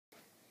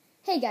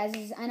Hey guys,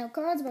 this is I Know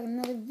Cards back with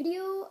another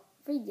video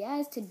for you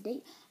guys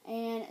today.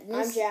 And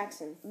this, I'm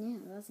Jackson. Yeah,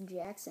 that's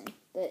Jackson.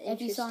 The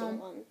interesting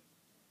one.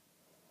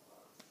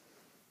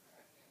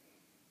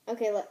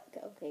 Okay, let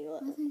go. Okay, I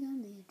think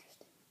I'm the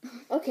interesting.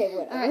 Okay,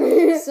 whatever.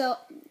 Alright, so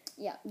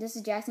yeah, this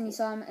is Jackson. You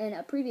saw him in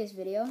a previous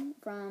video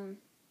from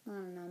I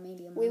don't know,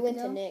 maybe a month ago. We went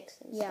to Knicks.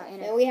 Yeah,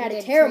 and we had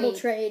a terrible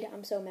trade.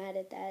 I'm so mad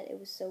at that. It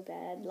was so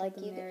bad. Like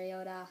the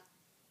Mariota.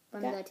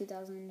 Remember that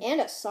 2000?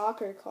 And a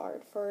soccer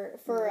card for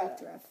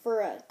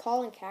a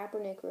Colin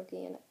Kaepernick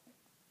rookie and a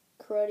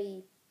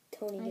cruddy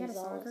Tony Gonzalez. I got a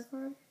soccer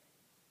card?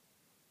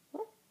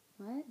 What?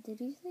 What? Did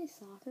you say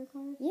soccer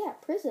card? Yeah,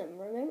 Prism,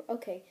 remember?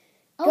 Okay.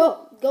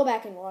 Oh. Go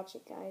back and watch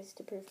it, guys,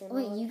 to prove them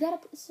wrong. wrong. Wait, you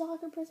got a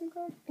soccer Prism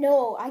card?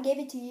 No, I gave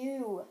it to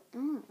you.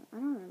 Oh, I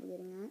don't remember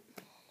getting that.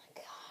 Oh,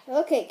 my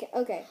God.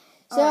 Okay.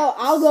 So, right,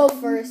 I'll go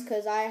first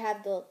because I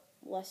have the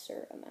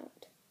lesser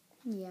amount.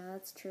 Yeah,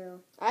 that's true.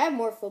 I have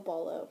more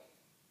football, though.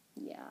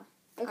 Yeah.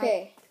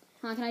 Okay.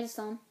 Can I just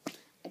tell him?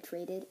 I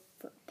traded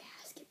for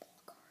basketball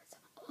cards.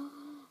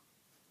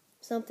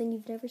 Something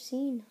you've never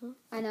seen, huh?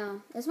 I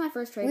know. That's my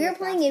first trade. We were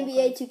playing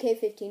NBA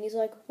 2K15. He's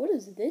like, what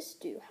does this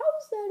do? How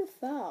is that a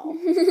foul?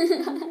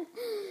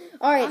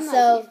 Alright,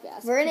 so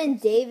Vernon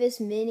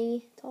Davis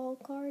mini tall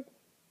card.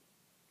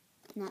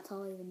 Not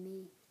taller than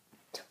me.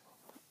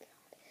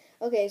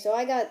 Okay, so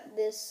I got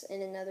this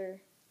and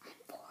another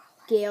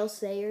Gale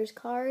Sayers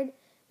card,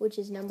 which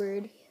is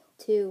numbered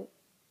to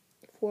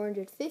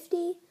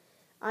 450.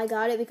 I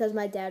got it because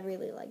my dad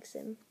really likes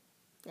him.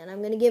 And I'm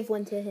going to give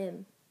one to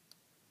him.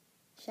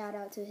 Shout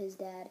out to his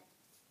dad.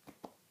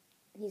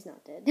 He's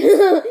not dead.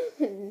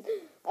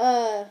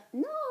 No,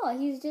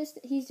 he's just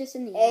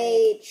in the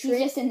attic. He's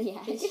just in the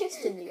attic. He's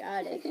just in the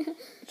attic.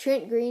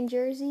 Trent Green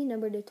jersey,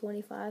 numbered to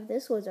 25.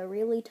 This was a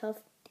really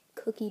tough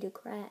cookie to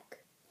crack.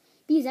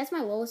 Because that's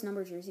my lowest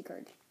number jersey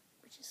card.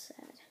 Which is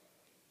sad.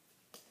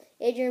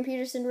 Adrian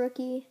Peterson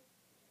rookie.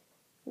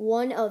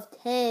 1 of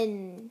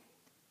 10.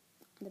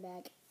 The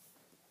bag.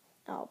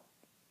 Oh.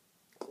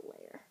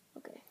 Glare.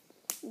 Okay.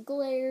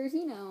 Glares,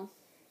 you know.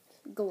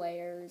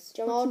 Glares.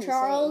 Jamal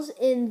Charles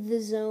in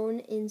the zone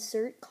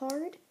insert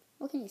card.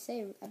 What can you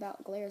say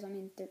about glares? I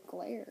mean, they're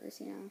glares,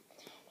 you know.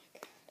 Oh my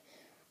God.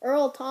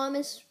 Earl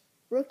Thomas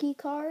rookie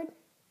card.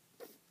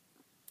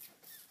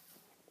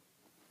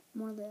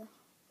 More of the...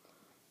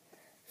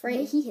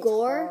 Frank he hits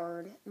Gore.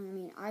 Hard. I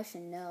mean, I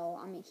should know.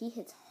 I mean, he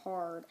hits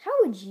hard. How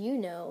would you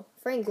know?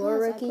 Frank Gore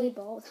rookie? I play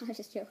ball. I'm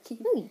just joking.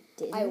 No, you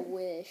didn't. I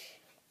wish.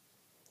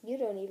 You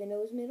don't even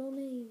know his middle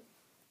name.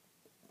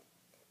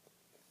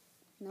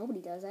 Nobody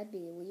does. That'd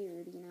be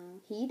weird, you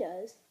know. He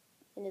does.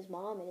 And his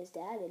mom and his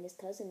dad and his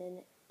cousin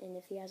and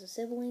if he has a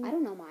sibling. I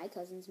don't know my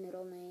cousin's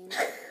middle name.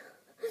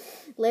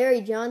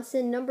 Larry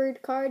Johnson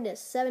numbered card to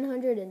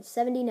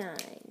 779.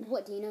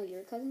 What, do you know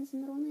your cousin's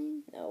middle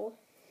name? No.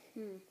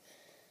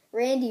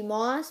 Randy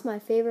Moss, my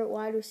favorite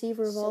wide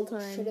receiver of all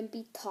time. You shouldn't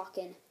be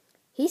talking.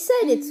 He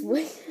said it's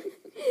weird.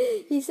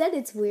 He said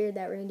it's weird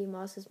that Randy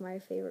Moss is my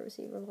favorite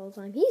receiver of all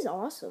time. He's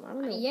awesome. I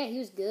don't know. Yeah, he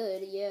was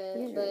good. Yeah,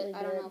 He's but really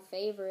I don't know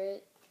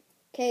favorite.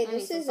 Okay,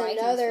 this is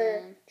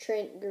another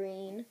Trent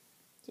Green.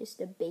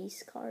 Just a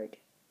base card.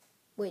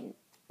 Wait,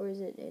 or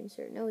is it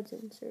insert? No, it's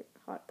insert.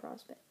 Hot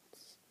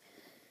prospects.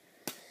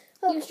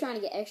 He was trying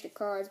to get extra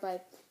cards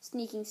by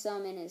sneaking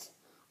some in his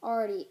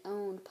already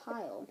owned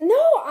pile. No,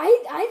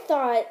 I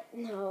thought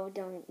no,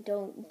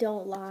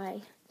 don't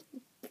lie.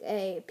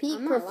 Hey,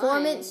 peak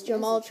performance,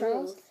 Jamal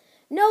Charles.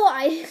 No,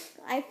 I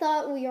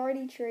thought we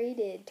already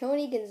traded.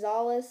 Tony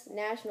Gonzalez,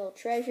 National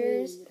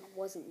Treasures. Trade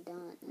wasn't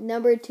done.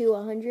 Numbered to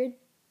 100.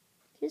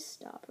 Just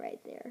stop right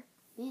there.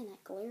 Man,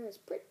 that glare is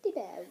pretty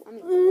bad. I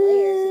mean, glares,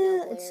 you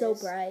know, glares. It's so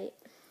bright.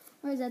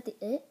 Or is that the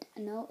it?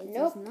 No, it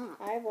nope. is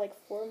not. I have like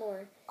 4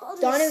 more. Oh,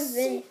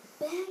 Donovan.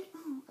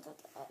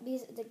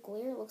 Because the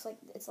glare looks like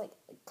it's like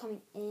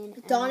coming in.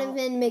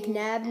 Donovan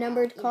McNabb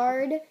numbered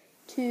card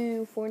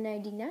to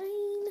 499.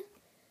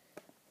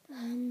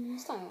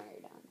 Just tell me when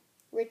you're done.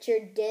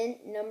 Richard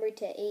Dent numbered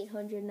to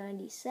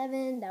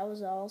 897. That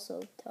was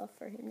also tough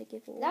for him to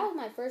give away. That was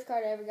my first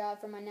card I ever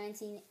got from my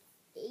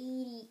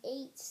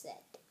 1988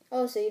 set.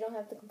 Oh, so you don't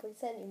have the complete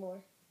set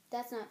anymore.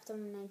 That's not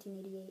from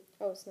 1988.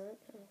 Oh, it's not?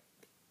 Oh.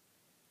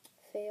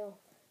 Fail.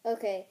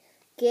 Okay.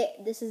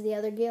 This is the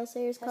other Gale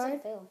Sayers card. How's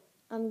that fail?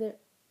 I'm gonna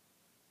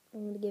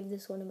give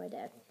this one to my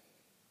dad.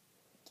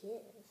 Give?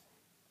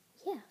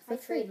 Yeah, I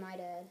trade my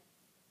dad.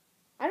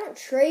 I don't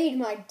trade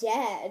my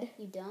dad.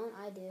 You don't?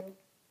 I do.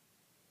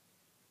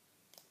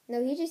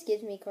 No, he just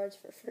gives me cards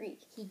for free.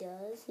 He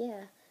does?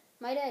 Yeah.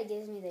 My dad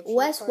gives me the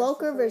Wes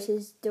Welker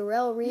versus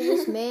Darrelle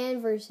Revis,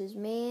 man versus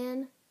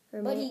man.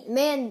 Or but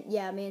man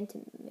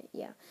to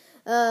yeah.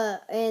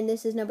 And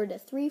this is numbered to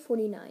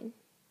 349.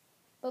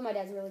 But my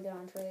dad's really good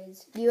on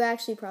trades. You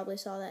actually probably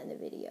saw that in the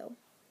video.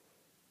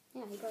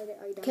 Yeah, he probably did.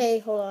 Are you done? Okay,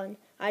 hold on.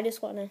 I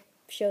just want to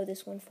show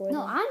this one for you.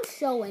 No, I'm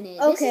showing it.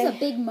 Okay. This is a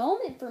big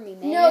moment for me,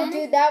 man. No,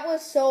 dude, that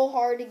was so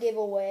hard to give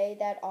away,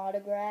 that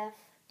autograph.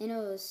 And it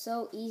was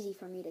so easy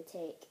for me to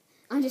take.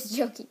 I'm just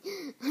joking.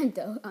 I'm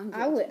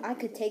joking. I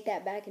could take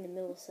that back in a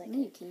millisecond. No,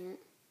 you can't.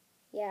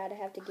 Yeah, I'd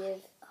have to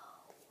give. Oh,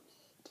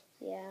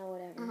 Yeah,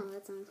 whatever. Oh,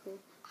 that sounds cool.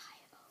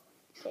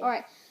 Okay. All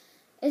right,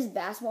 this is a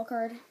basketball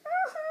card.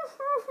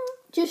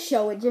 Just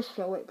show it,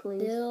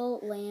 please.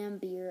 Bill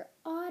Laimbeer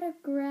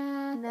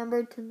autograph.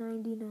 Number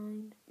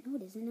 299. No,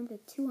 it isn't. Number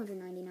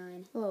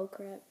 299. Oh,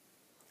 crap.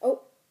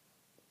 Oh,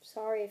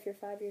 sorry if you're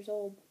 5 years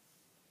old.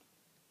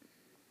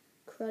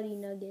 Cruddy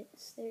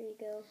Nuggets. There you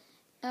go.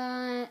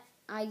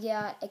 I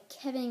got a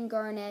Kevin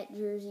Garnett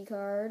jersey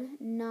card,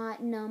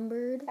 not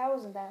numbered. That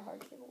wasn't that hard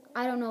to give away.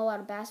 I don't know a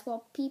lot of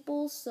basketball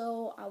people,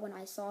 so when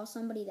I saw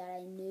somebody that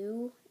I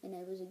knew and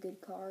it was a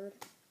good card,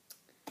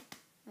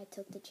 I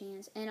took the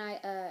chance. And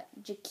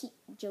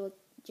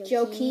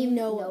Joakim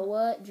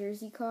Noah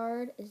jersey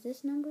card. Is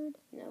this numbered?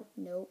 No.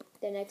 Nope.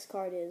 The next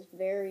card is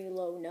very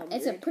low numbered.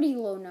 It's a pretty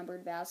low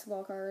numbered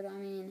basketball card. I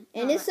mean,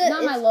 and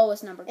not my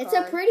lowest numbered card. It's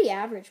a pretty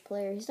average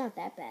player. He's not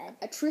that bad.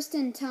 A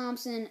Tristan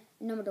Thompson,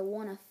 number to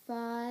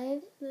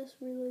 1/5. That's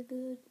really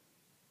good.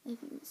 If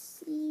you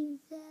see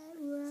that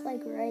right. It's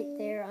like right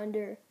there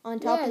on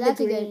top of the that's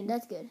green.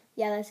 That's good.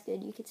 Yeah, that's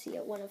good. You can see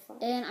it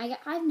 1/5. And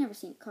I've never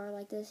seen a card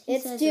like this.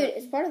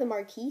 It's part of the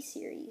Marquee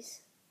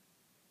series.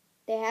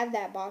 They have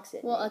that box.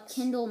 A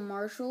Kendall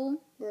Marshall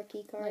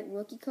rookie card, like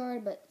rookie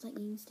card, but it's like you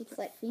can stick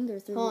your finger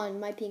through. Hold on,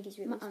 my pinky's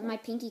really small. My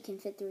pinky can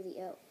fit through the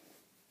O.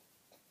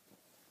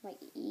 Like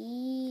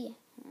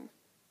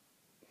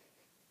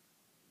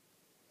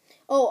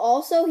Oh,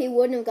 also, he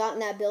wouldn't have gotten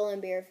that Bill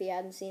Laimbeer if he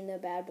hadn't seen the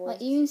Bad Boys.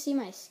 Like you can see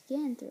my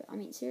skin through. I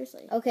mean,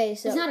 seriously. Okay,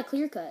 so it's not a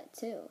clear cut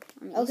too.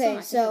 I mean,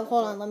 okay, so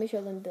hold on, let me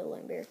show them Bill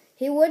Laimbeer.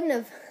 He wouldn't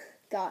have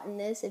gotten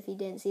this if he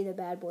didn't see the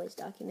Bad Boys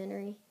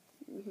documentary.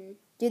 Mm-hmm.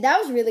 Dude, that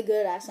was really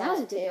good. I saw that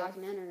was it a good too.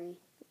 Documentary.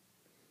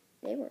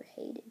 They were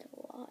hated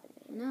a lot,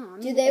 man. No, I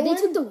mean, Dude, they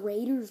took the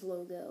Raiders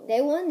logo.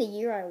 They won the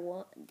year I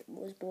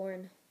was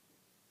born.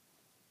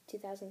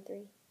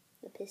 2003.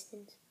 The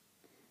Pistons.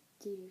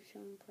 Dude, you're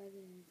showing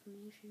private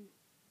information.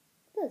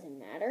 Doesn't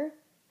matter.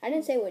 I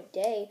didn't say what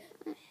day.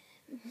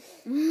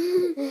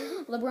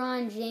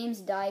 LeBron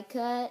James die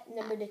cut.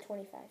 Number to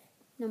 25.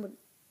 Number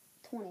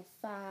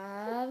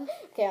 25.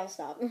 Okay, I'll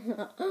stop.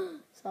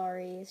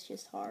 Sorry, it's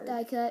just hard.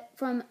 Die cut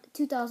from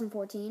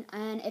 2014.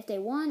 And if they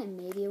won,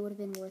 maybe it would have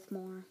been worth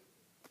more.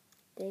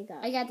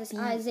 I got this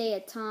Isaiah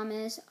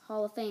Thomas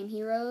Hall of Fame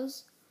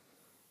Heroes.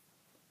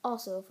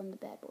 Also from the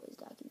Bad Boys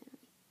documentary.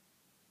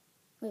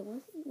 Wait,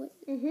 what?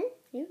 Mm-hmm.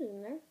 He was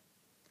in there.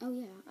 Oh,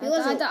 yeah.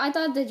 I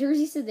thought the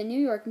jersey said the New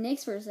York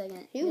Knicks for a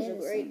second. He was a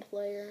great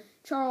player.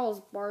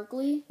 Charles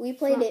Barkley. We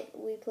played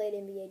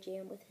NBA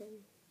Jam with him.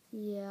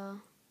 Yeah.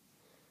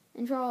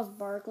 And Charles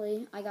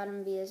Barkley, I got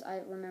him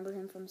I remember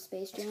him from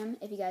Space Jam.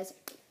 If you guys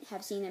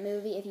have seen that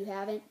movie, if you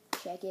haven't,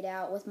 check it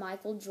out with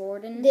Michael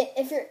Jordan.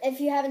 If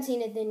you haven't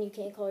seen it, then you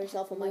can't call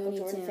yourself a Michael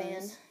Jordan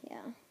fan.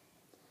 Yeah.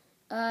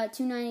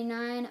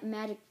 $2.99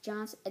 Magic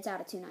Johnson. It's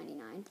out of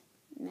 $2.99.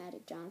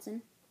 Magic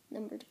Johnson,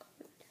 numbered card.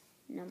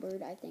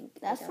 Numbered, I think.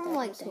 That's from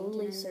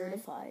Totally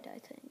Certified, I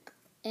think.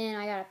 And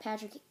I got a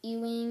Patrick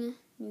Ewing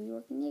New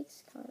York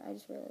Knicks card. I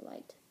just really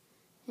liked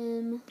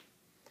him.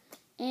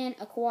 And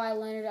a Kawhi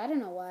Leonard. I don't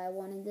know why I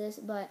wanted this,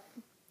 but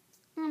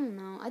I don't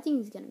know. I think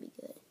he's gonna be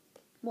good.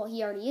 Well,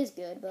 he already is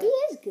good, but he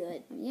is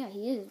good. Yeah,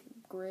 he is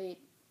great.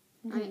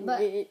 I mean, but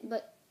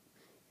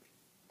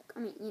I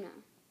mean,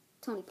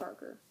 Tony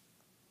Parker,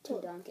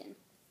 Tim Duncan.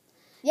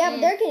 Yeah,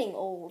 but they're getting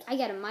old. I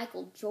got a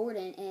Michael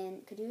Jordan,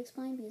 and could you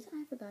explain? Because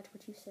I forgot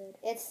what you said.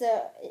 It's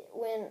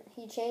when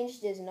he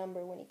changed his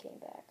number when he came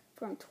back.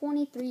 From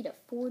 23 to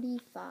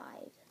 45.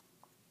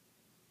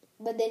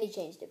 But then he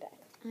changed it back.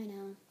 I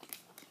know.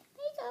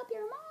 Make up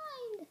your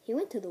mind. He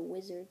went to the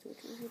Wizards,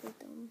 which was really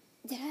dumb.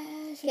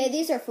 Okay,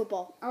 these are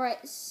football.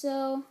 Alright,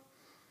 so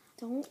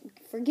don't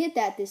forget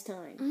that this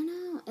time. I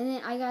know. And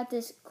then I got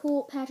this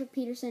cool Patrick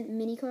Peterson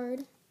mini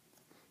card.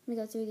 Let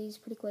me go through these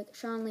pretty quick.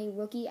 Sean Lee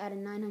rookie out of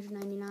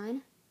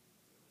 999.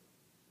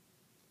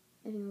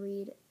 I can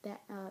read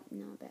that.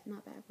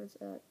 Not backwards.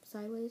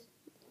 Sideways.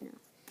 No.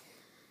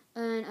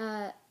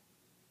 And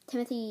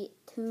Timothy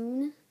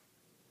Toon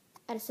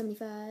out of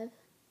 75.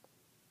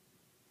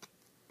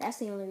 That's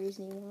the only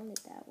reason you wanted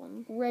that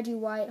one. Reggie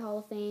White Hall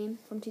of Fame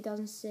from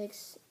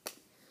 2006.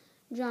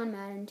 John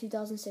Madden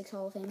 2006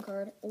 Hall of Fame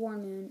card.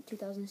 Warren Moon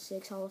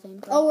 2006 Hall of Fame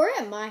card. Oh, we're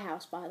at my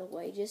house, by the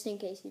way, just in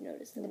case you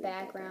noticed the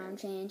background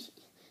change.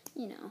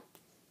 Yeah.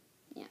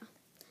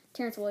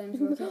 Terrence Williams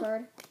rookie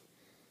card.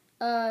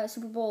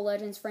 Super Bowl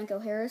legends Franco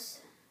Harris.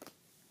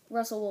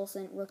 Russell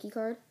Wilson rookie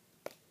card.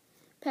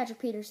 Patrick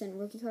Peterson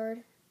rookie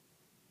card.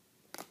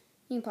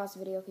 You can pause the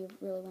video if you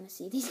really want to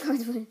see these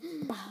cards.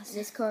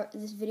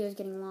 This video is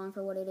getting long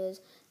for what it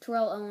is.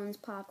 Terrell Owens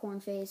popcorn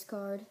face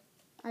card.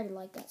 I did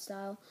like that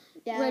style.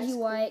 Yeah, Reggie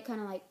White,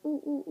 kind of like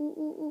ooh ooh ooh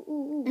ooh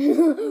ooh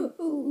ooh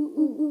ooh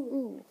ooh ooh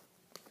ooh.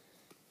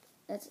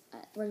 That's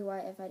Reggie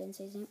White, if I didn't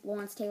say his name.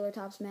 Lawrence Taylor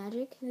tops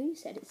Magic. No, you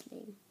said his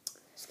name.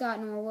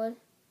 Scott Norwood.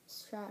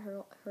 Shot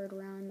heard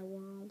around the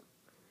world.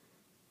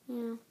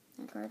 Yeah,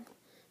 that card.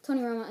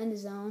 Tony Romo in the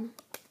zone.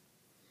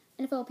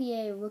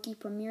 NFLPA Rookie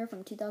Premier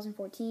from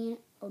 2014.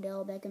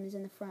 Odell Beckham is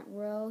in the front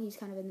row. He's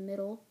kind of in the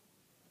middle.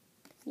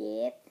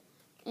 Yep.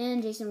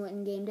 And Jason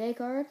Witten Game Day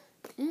card.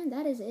 And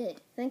that is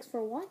it. Thanks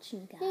for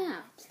watching, guys.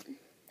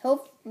 Yeah.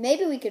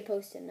 Maybe we could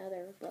post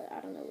another, but I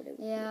don't know what it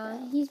would be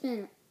about. He's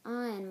been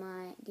eyeing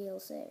my Gale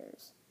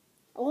Sayers.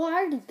 Oh, I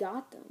already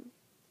got them.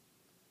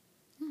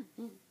 Oh,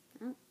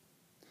 man.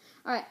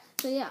 Alright,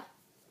 so yeah.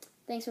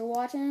 Thanks for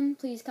watching.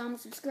 Please comment,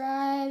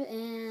 subscribe,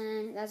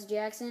 and that's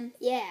Jackson.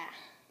 Yeah.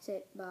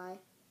 Say bye.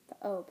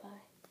 Oh,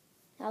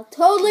 bye. I'll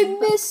totally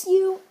miss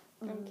you.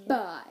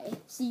 Bye.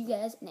 See you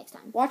guys next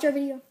time. Watch our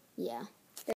video. Yeah.